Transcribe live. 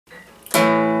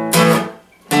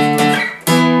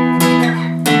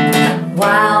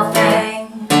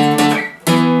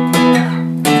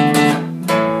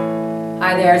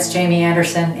there, it's Jamie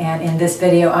Anderson, and in this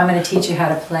video I'm going to teach you how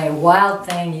to play Wild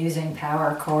Thing using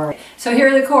power chord. So here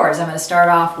are the chords. I'm going to start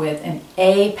off with an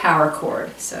A power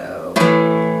chord. So then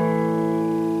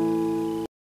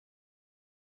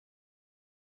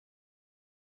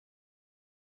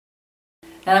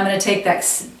I'm going to take that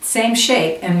same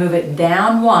shape and move it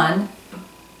down one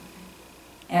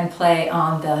and play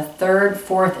on the 3rd,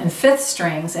 4th, and 5th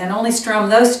strings and only strum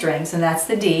those strings, and that's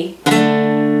the D.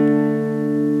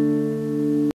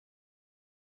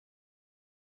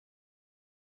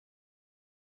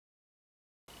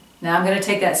 Now I'm going to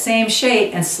take that same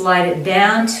shape and slide it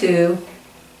down to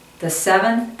the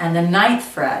 7th and the 9th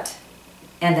fret,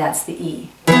 and that's the E.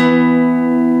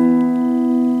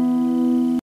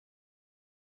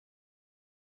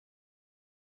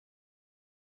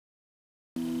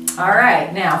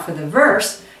 Alright, now for the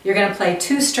verse, you're going to play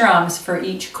 2 strums for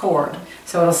each chord.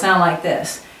 So it'll sound like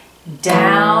this.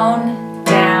 Down,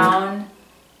 down,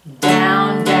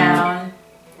 down, down,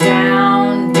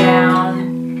 down,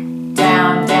 down,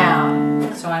 down,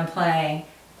 down. So I'm playing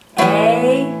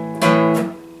A,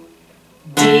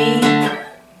 D,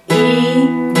 E,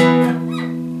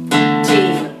 D.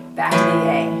 Back to the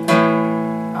A.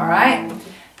 Alright?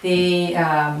 The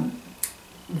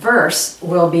verse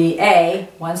will be A,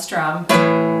 1 strum,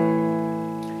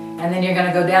 and then you're going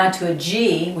to go down to a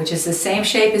G, which is the same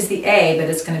shape as the A, but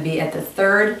it's going to be at the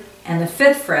 3rd and the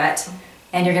 5th fret,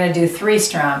 and you're going to do 3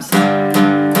 strums.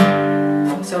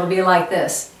 So it'll be like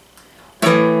this.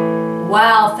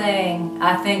 Wild thing,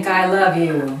 I think I love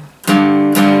you, but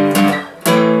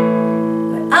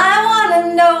I want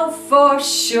to know for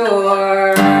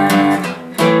sure.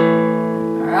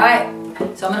 Alright.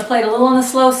 So I'm going to play it a little on the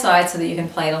slow side so that you can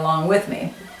play it along with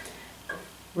me.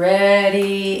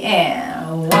 Ready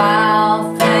and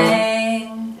wild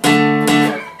thing,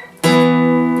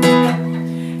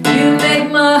 you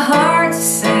make my heart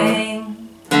sing,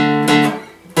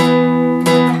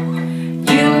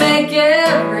 you make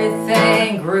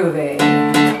everything groovy.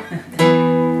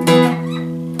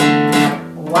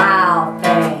 Wild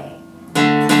thing,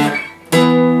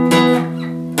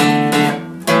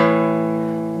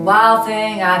 wild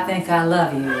thing, I think I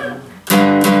love you.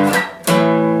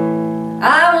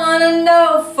 I want to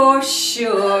know for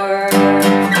sure.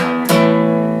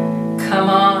 Come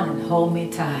on and hold me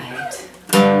tight.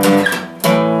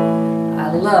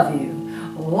 I love you.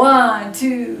 1,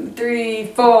 2, 3,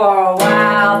 4.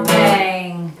 Wild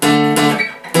thing,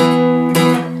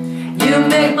 you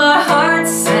make my heart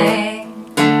sing,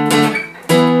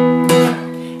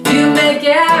 you make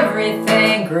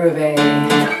everything groovy.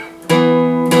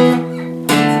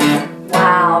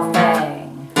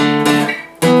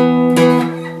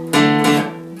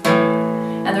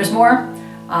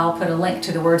 I'll put a link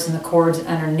to the words and the chords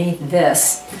underneath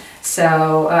this.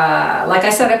 So, like I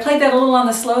said, I played that a little on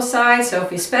the slow side, so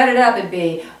if you sped it up, it'd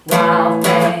be wild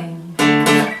thing,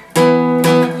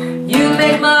 you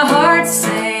make my heart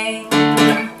sing,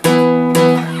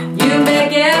 you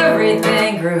make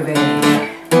everything groovy.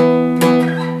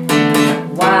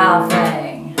 Wild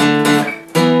thing.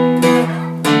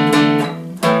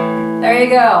 There you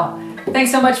go.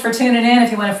 Thanks so much for tuning in.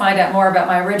 If you want to find out more about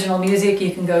my original music,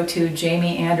 you can go to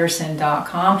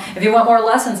jamieanderson.com. If you want more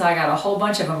lessons, I got a whole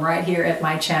bunch of them right here at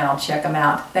my channel. Check them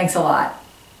out. Thanks a lot.